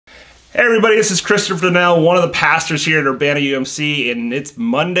Hey everybody, this is Christopher Donnell, one of the pastors here at Urbana-UMC, and it's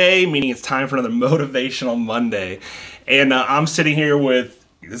Monday, meaning it's time for another Motivational Monday. And I'm sitting here with,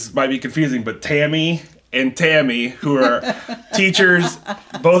 this might be confusing, but Tammy and Tammy, who are teachers.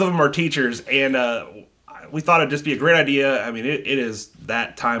 Both of them are teachers, and we thought it'd just be a great idea. I mean, it is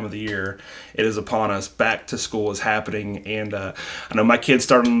that time of the year. It is upon us. Back to school is happening, and I know my kid's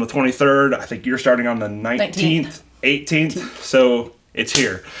starting on the 23rd. I think you're starting on the 19th, 18th. So it's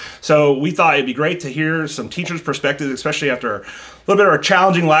here. So we thought it'd be great to hear some teachers' perspectives, especially after a little bit of a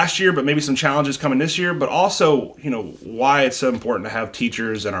challenging last year, but maybe some challenges coming this year, but also, you know, why it's so important to have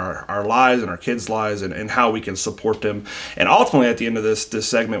teachers in our lives and our kids' lives, and how we can support them. And ultimately, at the end of this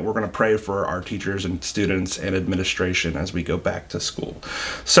segment, we're going to pray for our teachers and students and administration as we go back to school.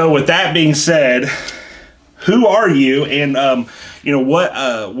 So with that being said, who are you? And you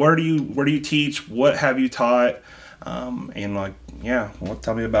know, where do you teach? What have you taught? And like, yeah, well,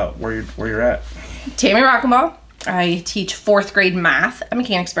 tell me about where you're at. Tammy Rockenbaugh. I teach 4th grade math at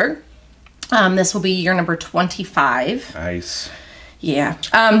Mechanicsburg. This will be year number 25. Nice. Yeah.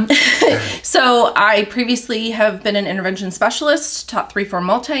 So I previously have been an intervention specialist, taught 3-4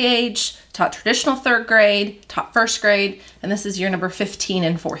 multi-age, taught traditional 3rd grade, taught 1st grade, and this is year number 15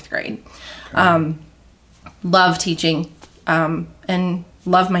 in 4th grade. Okay. Love teaching, and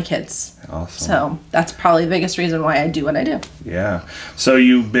love my kids. Awesome. So that's probably the biggest reason why I do what I do. Yeah. So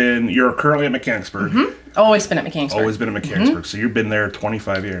you're currently at Mechanicsburg. Mm-hmm. Always been at Mechanicsburg. Always been at Mechanicsburg. Mm-hmm. So you've been there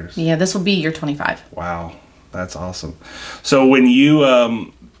 25 years. Yeah, this will be year 25. Wow. That's awesome. So when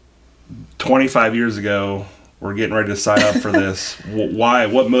you, 25 years ago, were getting ready to sign up for this,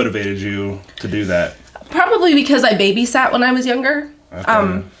 what motivated you to do that? Probably because I babysat when I was younger.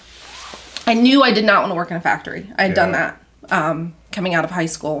 Okay. I knew I did not want to work in a factory. I had done that. Coming out of high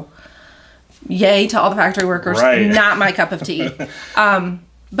school. Yay to all the factory workers. Right. Not my cup of tea.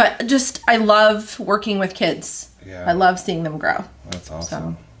 But just, I love working with kids. Yeah. I love seeing them grow. That's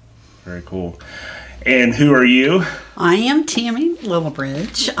awesome. So. Very cool. And who are you? I am Tammy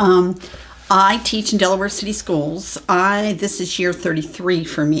Littlebridge. I teach in Delaware City Schools. This is year 33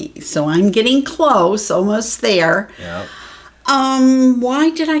 for me, so I'm getting close, almost there. Yep. Why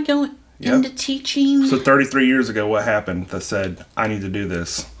did I go into teaching? So 33 years ago, what happened that said, I need to do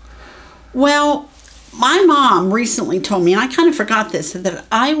this? Well, my mom recently told me, and I kind of forgot this, that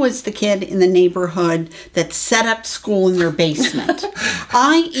I was the kid in the neighborhood that set up school in their basement.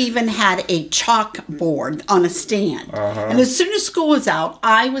 I even had a chalkboard on a stand. And as soon as school was out,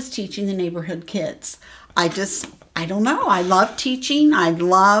 I was teaching the neighborhood kids. I don't know. I love teaching. I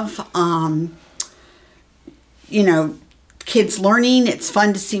love, you know, kids learning. It's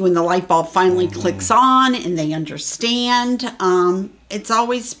fun to see when the light bulb finally clicks on and they understand. It's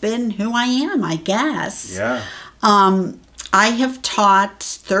always been who I am, I guess. Yeah. I have taught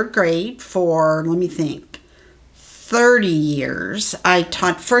 3rd grade for, 30 years. I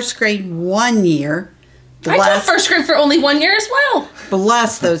taught 1st grade 1 year. I taught 1st grade for only 1 year as well.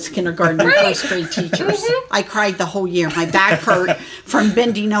 Bless those kindergarten and 1st grade teachers. I cried the whole year. My back hurt from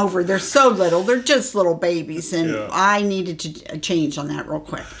bending over. They're so little. They're just little babies. And I needed to change on that real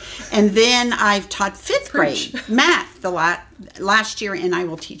quick. And then I've taught 5th grade math the last year, and I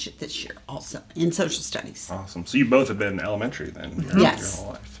will teach it this year also in social studies. Awesome. So you both have been elementary then yes. Your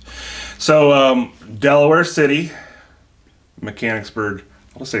whole life. So Delaware City, Mechanicsburg,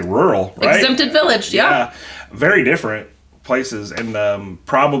 let's say rural, right? Exempted village, yeah. Very different places, and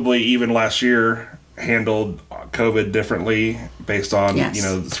probably even last year handled COVID differently based on you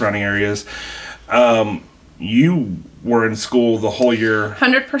know, the surrounding areas. You were in school the whole year.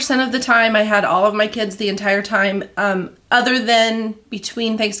 100% of the time. I had all of my kids the entire time, other than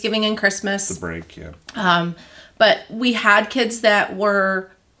between Thanksgiving and Christmas. The break, yeah. But we had kids that were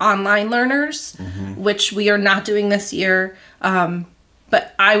online learners, which we are not doing this year.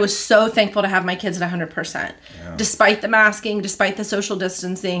 But I was so thankful to have my kids at 100%. Yeah. Despite the masking, despite the social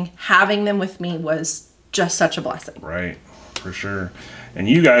distancing, having them with me was just such a blessing. Right, for sure. And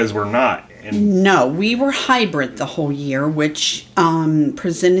you guys were not. No, we were hybrid the whole year, which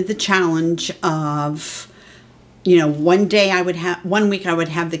presented the challenge of, you know, one week I would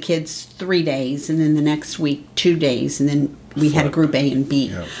have the kids 3 days, and then the next week 2 days, and then we had a group A and B.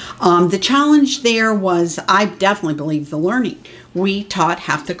 Yep. The challenge there was, I definitely believe, the learning. We taught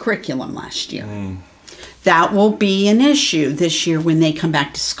half the curriculum last year. That will be an issue this year when they come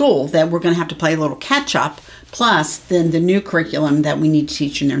back to school, that we're going to have to play a little catch up, plus then the new curriculum that we need to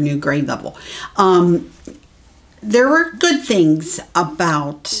teach in their new grade level. there were good things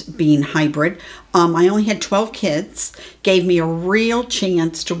about being hybrid. I only had 12 kids, gave me a real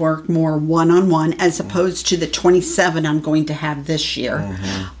chance to work more one-on-one as opposed to the 27 I'm going to have this year.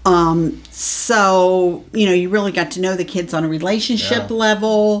 So, you really got to know the kids on a relationship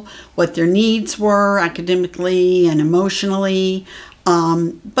level, what their needs were academically and emotionally.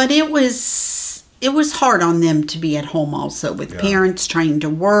 But it was hard on them to be at home also with parents trying to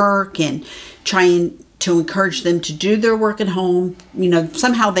work and trying to encourage them to do their work at home.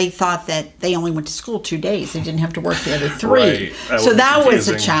 Somehow they thought that they only went to school 2 days. They didn't have to work the other 3. Right. So that was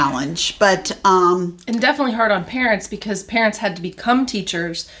a challenge. But and definitely hard on parents because parents had to become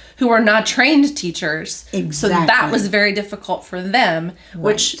teachers who are not trained teachers. Exactly. So that was very difficult for them,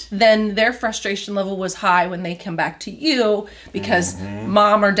 which then their frustration level was high when they come back to you because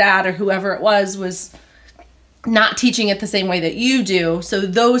mom or dad or whoever it was not teaching it the same way that you do. So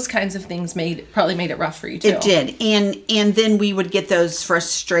those kinds of things probably made it rough for you too. It did. And then we would get those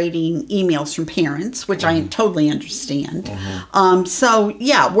frustrating emails from parents, which I totally understand. So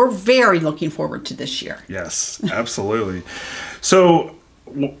yeah, we're very looking forward to this year. Yes, absolutely. So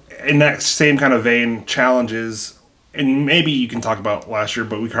in that same kind of vein, challenges, and maybe you can talk about last year,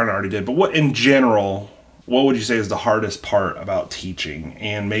 but we kind of already did, but what in general, what would you say is the hardest part about teaching?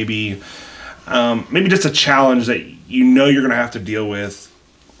 And maybe just a challenge that you're going to have to deal with,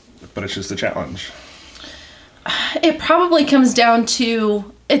 but it's just a challenge. It probably comes down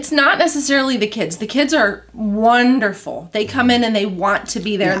to, it's not necessarily the kids. The kids are wonderful. They come in and they want to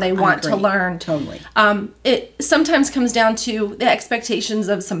be there and they want to learn. Totally. It sometimes comes down to the expectations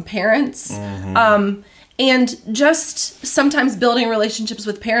of some parents. And just sometimes building relationships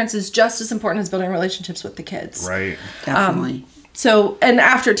with parents is just as important as building relationships with the kids. Right. Definitely. So, and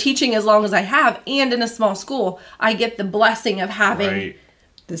after teaching as long as I have, and in a small school, I get the blessing of having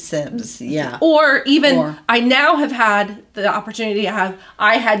the SIBs, Or even, I now have had the opportunity to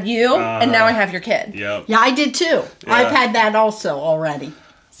I had you, and now I have your kid. Yeah, I did too. Yeah. I've had that also already.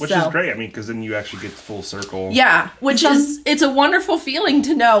 Which is great. I mean, because then you actually get the full circle. Yeah, it's a wonderful feeling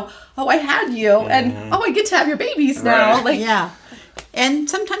to know, I had you, and I get to have your babies now. Right. And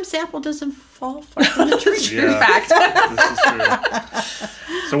sometimes the apple doesn't fall far from the tree. True fact. This is true.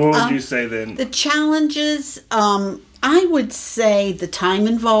 So what would you say then? The challenges, I would say the time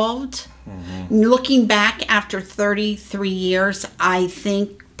involved. Looking back after 33 years, I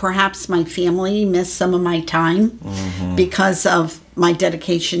think perhaps my family missed some of my time because of my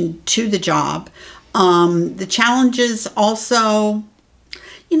dedication to the job. The challenges also,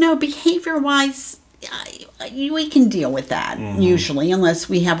 behavior-wise, we can deal with that usually, unless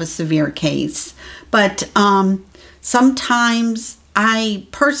we have a severe case. But sometimes I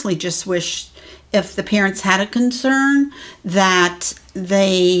personally just wish if the parents had a concern that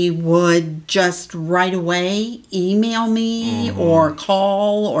they would just right away email me or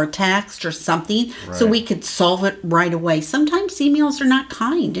call or text or something so we could solve it right away. Sometimes emails are not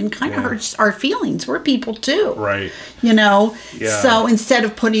kind and kind of hurts our feelings. We're people too. Right. So instead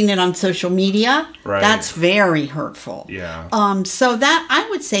of putting it on social media, that's very hurtful. Yeah. So that I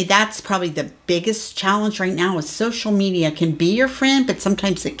would say that's probably the biggest challenge right now is social media can be your friend, but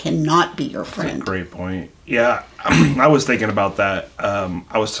sometimes it cannot be your friend. That's a great point. Yeah, I was thinking about that.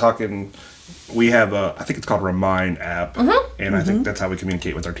 I was talking, we have I think it's called Remind app, and I think that's how we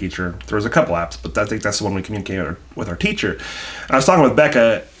communicate with our teacher. There was a couple apps, but I think that's the one we communicate with our teacher. And I was talking with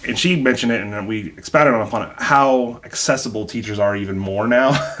Becca, and she mentioned it, and we expounded upon it, how accessible teachers are even more now.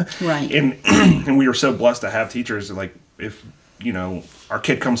 Right. And we were so blessed to have teachers, like, if, our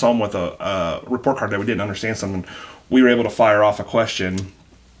kid comes home with a report card that we didn't understand something, we were able to fire off a question.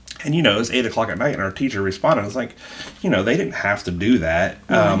 And, it was 8 o'clock at night, and our teacher responded. I was like, they didn't have to do that.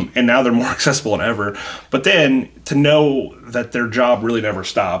 And now they're more accessible than ever. But then to know that their job really never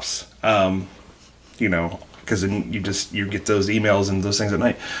stops, because then you get those emails and those things at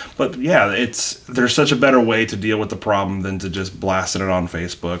night. But, yeah, there's such a better way to deal with the problem than to just blasting it on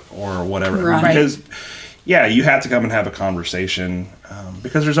Facebook or whatever. Right. Because, you have to come and have a conversation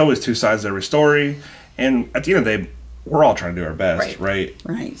because there's always two sides to every story. And at the end of the day, we're all trying to do our best, right?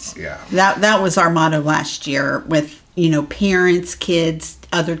 Right. Yeah. That was our motto last year with, parents, kids,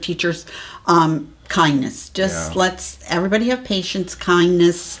 other teachers, kindness. Just let's everybody have patience,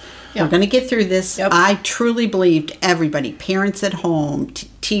 kindness. We're going to get through this. I truly believed everybody, parents at home,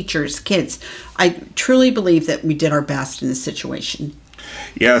 teachers, kids, I truly believe that we did our best in this situation.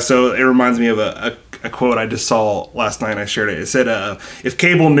 Yeah, so it reminds me of a a quote I just saw last night. I shared it. It said, "If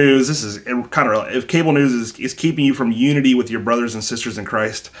cable news, this is kind of if cable news is keeping you from unity with your brothers and sisters in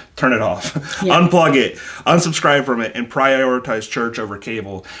Christ, turn it off, unplug it, unsubscribe from it, and prioritize church over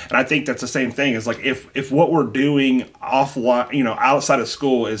cable." And I think that's the same thing. Is like if what we're doing offline, outside of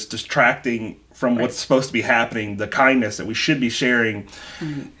school, is distracting from what's supposed to be happening, the kindness that we should be sharing.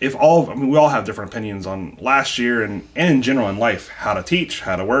 We all have different opinions on last year and in general in life, how to teach,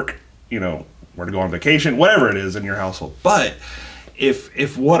 how to work, where to go on vacation, whatever it is in your household. But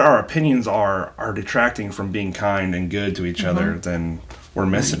if what our opinions are detracting from being kind and good to each other, then we're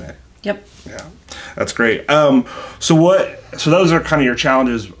missing it. Yep. Yeah, that's great. So those are kind of your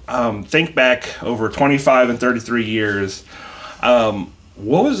challenges. Think back over 25 and 33 years.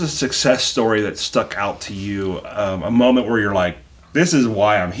 What was a success story that stuck out to you? A moment where you're like, "This is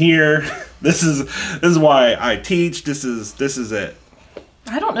why I'm here. This is why I teach. This is it."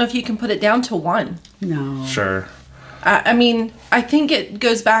 I don't know if you can put it down to one. No. Sure. I mean, I think it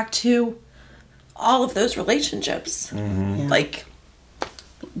goes back to all of those relationships. Yeah. Like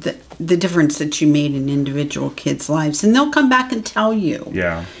the difference that you made in individual kids' lives, and they'll come back and tell you.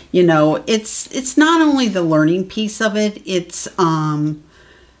 Yeah. It's not only the learning piece of it. It's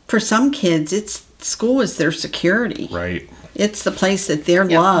for some kids, it's school is their security. Right. It's the place that they're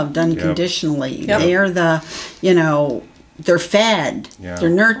loved unconditionally. Yep. They're they're fed. Yeah. They're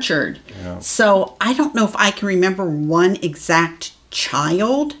nurtured. Yeah. So I don't know if I can remember one exact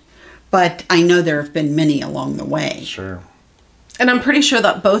child, but I know there have been many along the way. Sure. And I'm pretty sure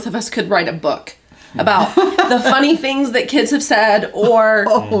that both of us could write a book about the funny things that kids have said, or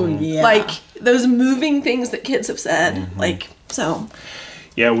like those moving things that kids have said.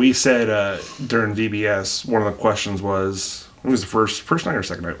 Yeah, we said during VBS, one of the questions was, it was the first night or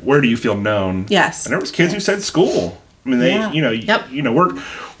second night, where do you feel known? Yes. And there was kids who said school. I mean, they,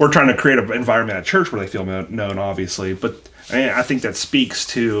 we're trying to create an environment at church where they feel known, obviously. But I think that speaks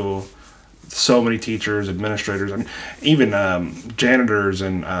to so many teachers, administrators, and even janitors,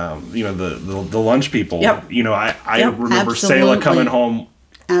 and the lunch people. Yep. I remember Selah coming home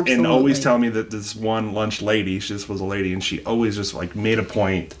and always telling me that this one lunch lady, she just was a lady, and she always just like made a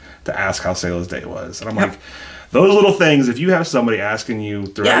point to ask how Selah's day was. And I'm like, those little things, if you have somebody asking you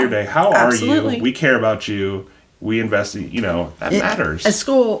throughout your day, how are you? We care about you. We invest in, that matters. A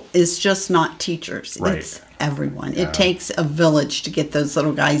school is just not teachers. Right. It's everyone. It takes a village to get those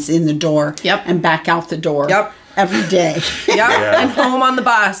little guys in the door and back out the door every day. And home on the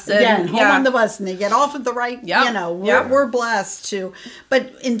bus. And home on the bus. And they get off at the right, we're blessed to.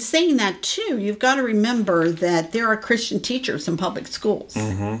 But in saying that, too, you've got to remember that there are Christian teachers in public schools.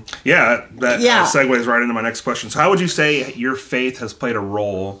 Mm-hmm. Yeah, that segues right into my next question. So how would you say your faith has played a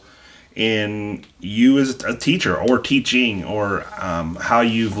role in you as a teacher or teaching, or how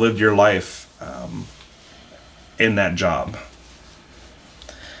you've lived your life in that job?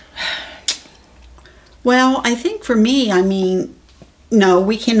 Well, I think for me, no,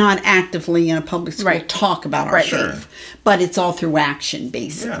 we cannot actively in a public school talk about our faith, but it's all through action,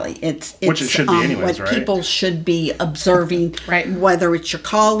 basically. Yeah. It's which it should be anyways, what people should be observing, whether it's your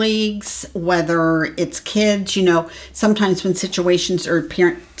colleagues, whether it's kids. Sometimes when situations with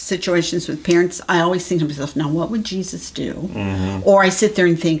parents, I always think to myself, now what would Jesus do? Mm-hmm. Or I sit there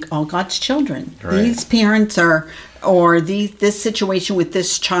and think, oh, God's children. Right. These parents or this situation with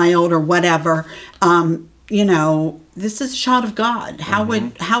this child or whatever, this is a child of God. How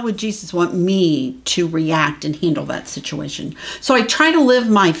would Jesus want me to react and handle that situation? So I try to live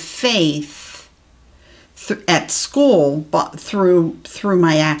my faith at school, but through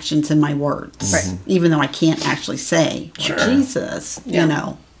my actions and my words, even though I can't actually say Jesus.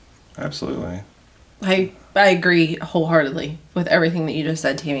 Absolutely. I agree wholeheartedly with everything that you just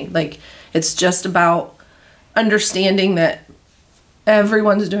said, Tammy. Like, it's just about understanding that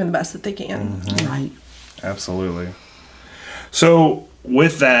everyone's doing the best that they can. Mm-hmm. Right. Absolutely. So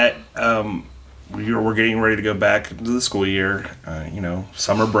with that, we're getting ready to go back into the school year.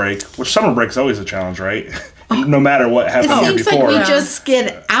 Summer break. Which summer break is always a challenge, right? No matter what happened here before. It seems like we just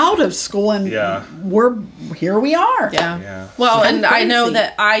get out of school and here we are. Yeah. Well, and I know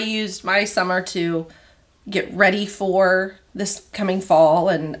that I used my summer to get ready for this coming fall,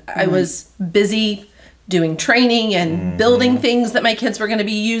 and I was busy doing training and building things that my kids were going to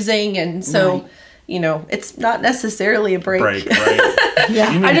be using, and so it's not necessarily a break. Right.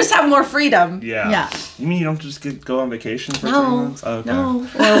 I just have more freedom. Yeah. You mean you don't just go on vacation for 3 months? Oh, okay.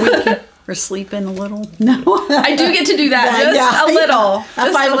 No. Or sleep in a little. No. I do get to do that. Just a little.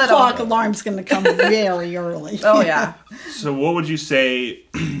 A 5 o'clock alarm's going to come very early. Oh, yeah. So what would you say,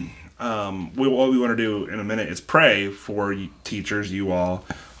 what we want to do in a minute is pray for teachers, you all,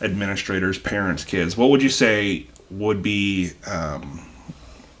 administrators, parents, kids. What would you say would be,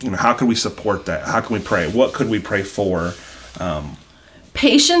 how can we support that? How can we pray? What could we pray for?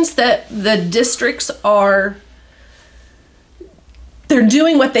 Patience that the districts they're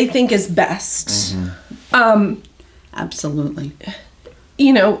doing what they think is best. Absolutely.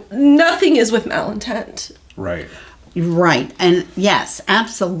 Nothing is with malintent. Right. Right. And yes,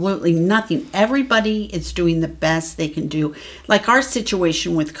 absolutely nothing. Everybody is doing the best they can do. Like our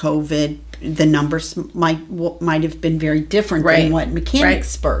situation with COVID, the numbers might have been very different than what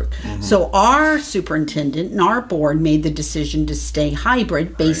Mechanicsburg. So our superintendent and our board made the decision to stay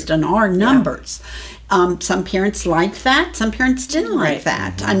hybrid based on our numbers. Some parents liked that. Some parents didn't like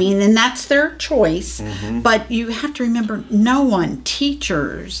that. I mean, and that's their choice. But you have to remember, no one,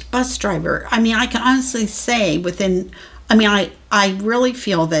 teachers, bus driver. I mean, I can honestly say I really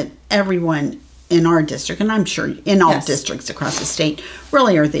feel that everyone in our district, and I'm sure in all districts across the state,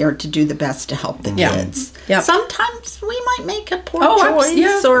 really are there to do the best to help the kids. Sometimes we might make a poor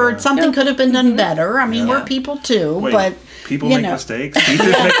choice or something could have been done better. I mean, we're people too. But people make mistakes.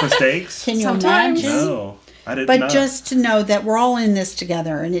 Teachers make mistakes. Can you imagine? No, I didn't. But just to know that we're all in this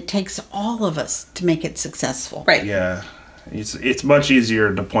together, and it takes all of us to make it successful. Right. Yeah. It's much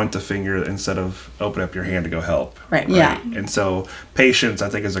easier to point the finger instead of open up your hand to go help. Right. Yeah. And so patience, I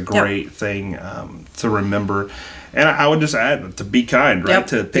think, is a great thing to remember. And I would just add to be kind, right?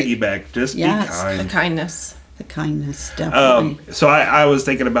 To piggyback, just be kind. The kindness. The kindness, definitely. So I was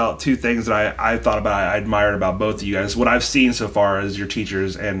thinking about two things that I thought about, I admired about both of you guys. What I've seen so far as your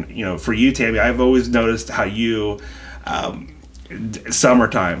teachers, and for you, Tammy, I've always noticed how you,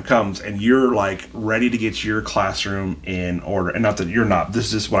 summertime comes and you're like ready to get your classroom in order. And not that you're not.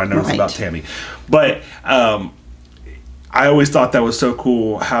 This is what I noticed about Tammy. But I always thought that was so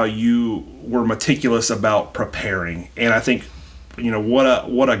cool how you were meticulous about preparing. And I think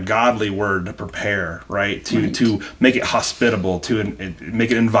what a godly word to prepare, right? To make it hospitable, to make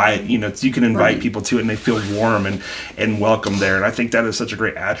it invite, you can invite people to it and they feel warm and welcome there. And I think that is such a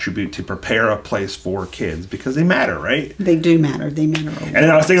great attribute to prepare a place for kids because they matter, right? They do matter. They matter a lot. And then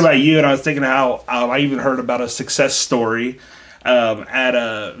I was thinking about you, and I was thinking how I even heard about a success story at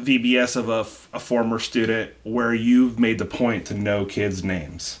a VBS of a former student where you've made the point to know kids'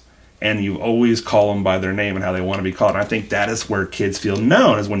 names. And you always call them by their name and how they want to be called. And I think that is where kids feel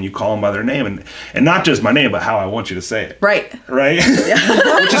known, is when you call them by their name. And not just my name, but how I want you to say it. Right. Right?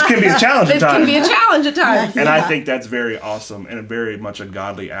 Which can be a challenge at times. It can be a challenge at times. And I think that's very awesome and very much a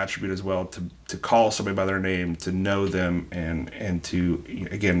godly attribute as well, to call somebody by their name, to know them, and to,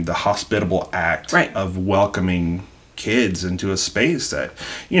 again, the hospitable act of welcoming kids into a space that,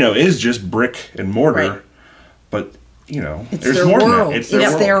 is just brick and mortar. But it's there's their more world. than that. It's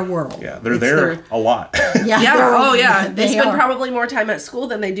their world. Yeah, they're there a lot. They spend probably more time at school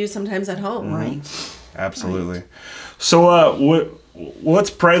than they do sometimes at home. Right. Absolutely. Right. So let's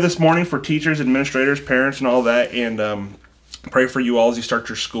pray this morning for teachers, administrators, parents, and all that, and pray for you all as you start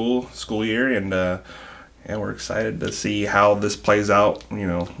your school year. And we're excited to see how this plays out.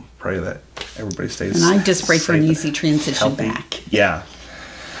 Pray that everybody stays. And I just pray for an easy transition back. Yeah.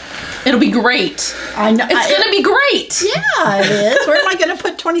 It'll be great. I know. It's going to be great. Yeah, it is. Where am I going to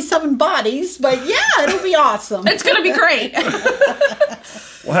put 27 bodies? But yeah, it'll be awesome. It's going to be great.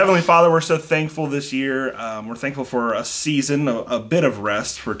 Well, Heavenly Father, we're so thankful this year. We're thankful for a season, a bit of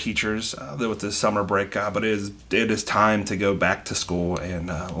rest for teachers with this summer break, God. But it is time to go back to school. And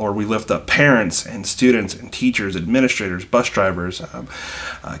Lord, we lift up parents and students and teachers, administrators, bus drivers,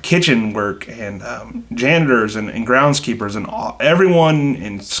 kitchen work, and janitors and groundskeepers, and everyone,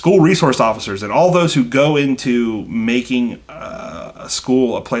 and school resource officers, and all those who go into making a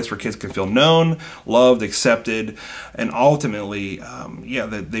school a place where kids can feel known, loved, accepted, and ultimately,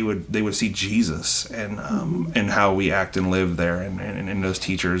 that they would see Jesus and how we act and live there, and those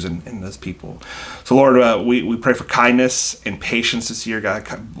teachers and those people. So Lord, we pray for kindness and patience this year, God.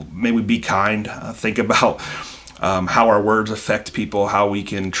 May we be kind. Think about how our words affect people, how we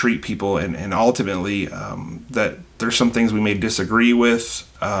can treat people, and ultimately that there's some things we may disagree with,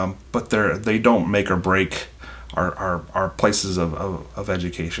 but they don't make or break our places of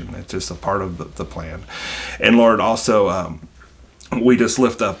education. It's just a part of the plan. And Lord, also we just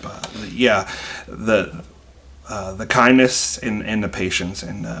lift up the kindness and the patience,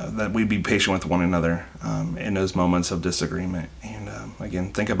 and that we be patient with one another in those moments of disagreement. And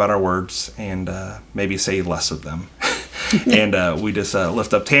again, think about our words and maybe say less of them. And we just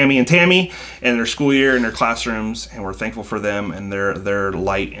lift up Tammy and their school year and their classrooms, and we're thankful for them and their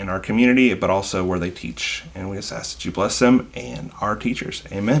light in our community, but also where they teach. And we just ask that you bless them and our teachers.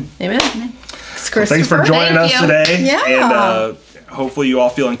 Amen. Amen. Well, thanks for joining us today. Yeah. And hopefully you all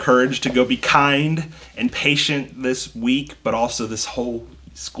feel encouraged to go be kind and patient this week, but also this whole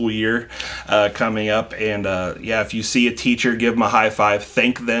school year coming up. And if you see a teacher, give them a high five.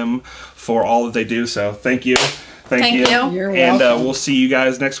 Thank them for all that they do. So thank you. Thank you. You're and welcome. we'll see you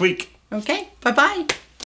guys next week. Okay. Bye-bye.